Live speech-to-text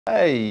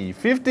Hey,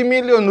 50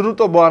 million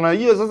Ruto bwana,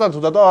 hiyo sasa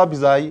tutatoa wapi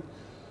sahi?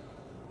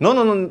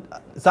 No.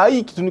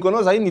 Sahi kitu niko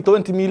nayo sahi ni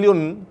 20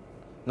 million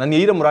na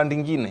ni ile mradi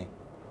nyingine.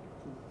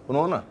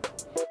 Unaona?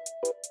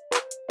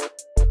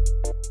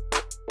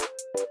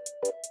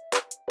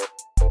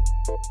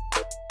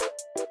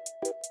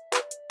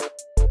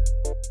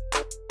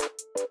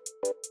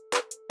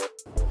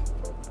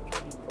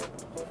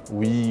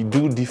 We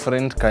do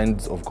different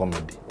kinds of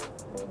comedy.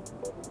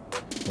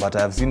 But I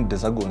have seen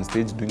Desago on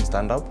stage doing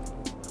stand-up.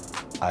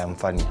 I am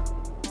funnier.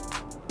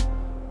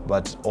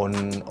 But on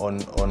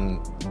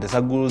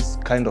Desago's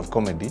kind of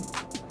comedy,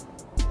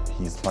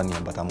 he's funnier,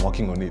 but I'm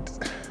working on it.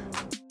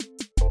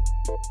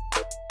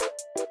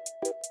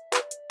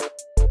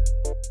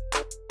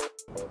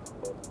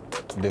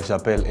 Dave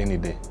Chappelle any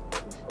day.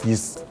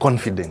 He's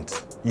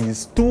confident.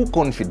 He's too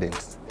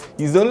confident.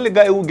 He's the only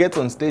guy who gets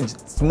on stage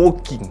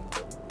smoking.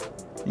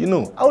 You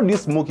know, how do you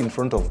smoke in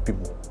front of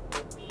people?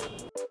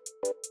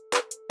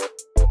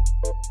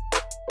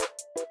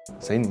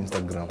 Say in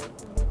Instagram.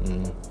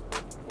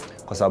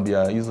 Kwa sababu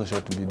ya hizo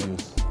short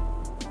videos.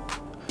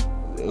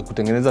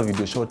 Kutengeneza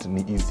video short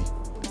ni easy.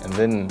 And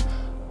then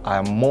I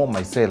am more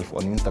myself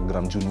on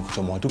Instagram juu ni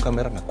kuchoma tu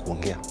kamera na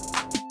kuongea.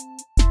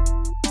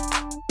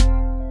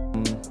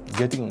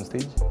 Getting on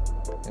stage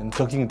and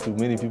talking to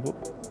many people.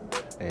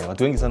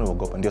 Watu wengi sana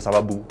waogopa, ndio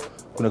sababu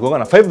kuna kuanga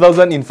na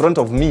 5,000 in front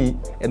of me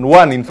and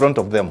 1 in front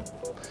of them.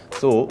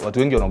 So watu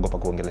wengi wanaogopa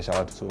kuongelesha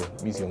watu, so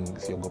mimi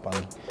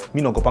siogopangi.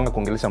 Mimi naogopanga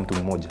kuongelesha mtu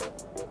mmoja.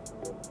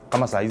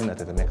 Kama saa hizi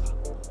natetemeka.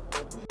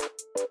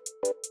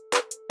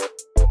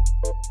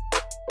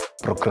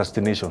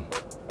 Procrastination.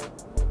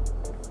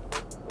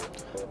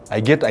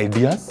 I get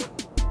ideas,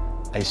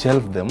 I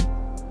shelve them,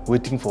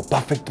 waiting for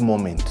perfect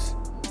moments.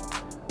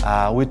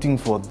 Waiting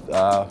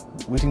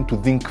to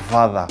think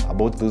further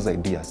about those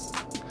ideas.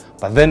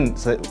 But then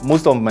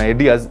most of my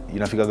ideas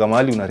inafika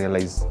mahali una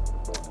realize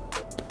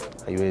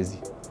haiwezi.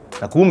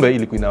 Na kumbe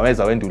ilikuwa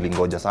inaweza, wewe ndio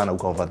ulingoja sana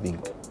uka overthink.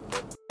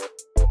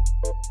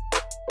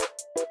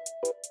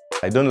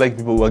 I don't like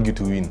people who argue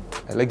to win.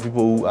 I like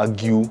people who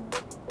argue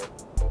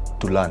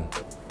to learn.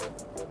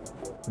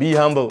 Be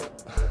humble.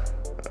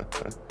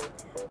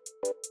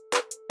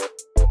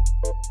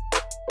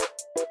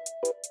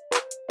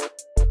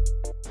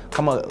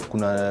 Kama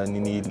kuna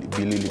nini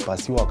bili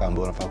ilipasiwa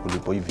akaambiwa wanafaa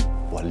kulipo hivi,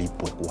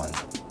 walipwe kwanza.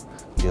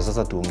 Ndio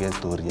sasa tuongee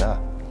story ya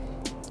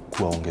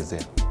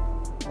kuwaongezea.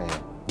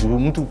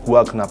 Mtu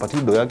kuwa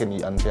kunapata do yake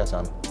ni unfair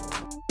sana.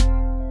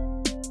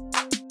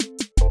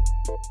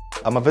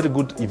 I'm a very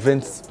good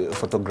events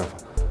photographer.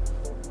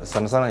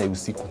 Sana ya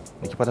usiku.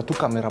 Nikipata tu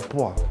kamera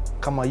poa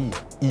kama hii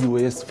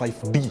EOS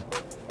 5D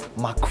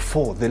Mark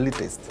 4 the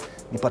latest,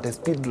 nipate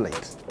speed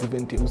light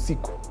event ya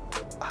usiku.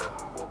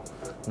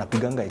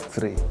 Napiganga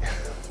x-ray.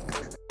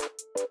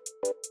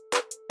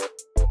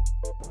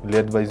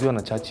 Niliadvisiwa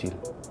na Churchill.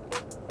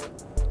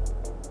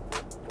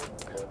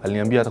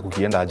 Aliniambia hata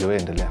kukienda aje wewe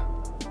endelea.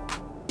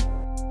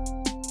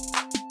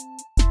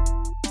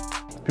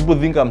 People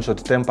think I'm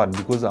short-tempered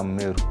because I'm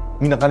Meru.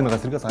 Mimi nakaa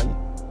nimekasirika sana.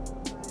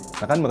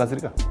 Nakaa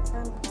nimekasirika?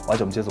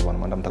 Wacha mchezo bwana,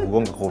 manda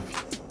mtakugonga kofi.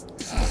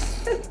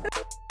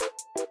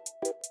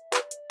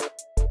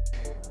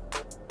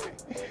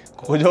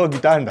 Kukojoa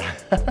kitanda.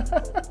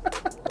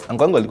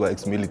 Angu alikuwa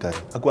ex-military.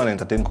 Hakuwa ana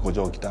entertain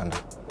kukojoa kitanda.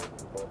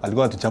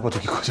 Alikuwa anatuchapa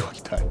tukikojoa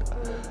kitanda.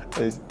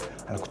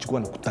 Anakuchukua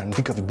na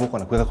kutandika viboko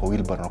na kuweka kwa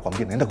wheelbarrow na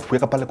kuambia naenda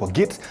kukuweka pale kwa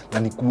gate na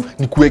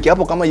nikuweke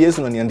hapo kama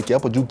Yesu na niandike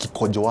hapo juu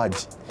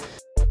kikojoaji.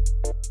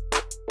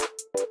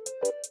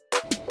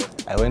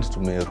 I went to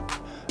Meru.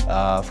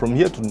 From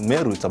here to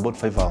Meru it's about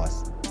 5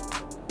 hours.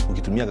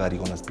 Ukitumia gari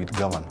iko na speed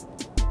governor.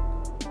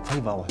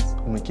 5 hours.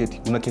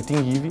 Umeketi.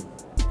 Unaketingi hivi.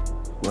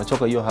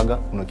 Unachoka hiyo haga,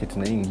 unaketi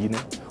na hii nyingine,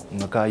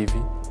 unakaa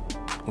hivi,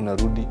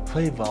 unarudi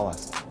 5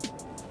 hours.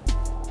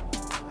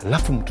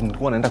 Alafu mtu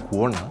nilikuwa naenda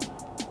kuona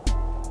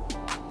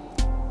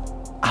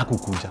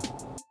hakukuja.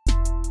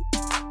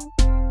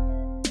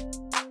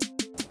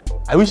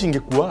 I wish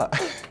ingekuwa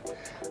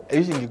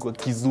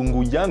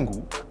kizungu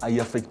yangu,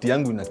 affect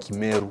yangu na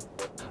Kimeru.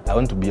 I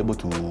want to be able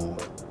to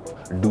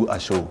do a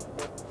show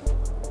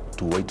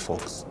to white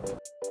folks.